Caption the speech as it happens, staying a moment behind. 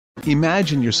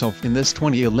Imagine yourself in this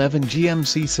 2011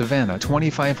 GMC Savana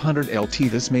 2500 LT.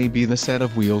 This may be the set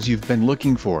of wheels you've been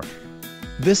looking for.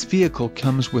 This vehicle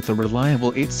comes with a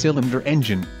reliable 8-cylinder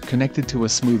engine, connected to a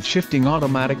smooth shifting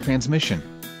automatic transmission.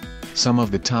 Some of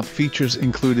the top features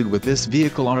included with this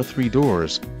vehicle are 3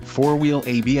 doors, 4-wheel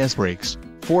ABS brakes,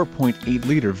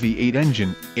 4.8-liter V8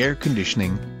 engine, air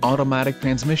conditioning, automatic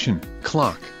transmission,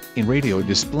 clock, in-radio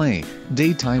display,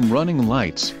 daytime running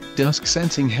lights, dusk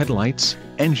sensing headlights,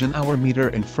 engine hour meter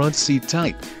and front seat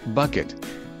type, bucket.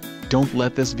 Don't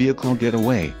let this vehicle get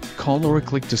away. Call or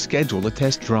click to schedule a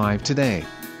test drive today.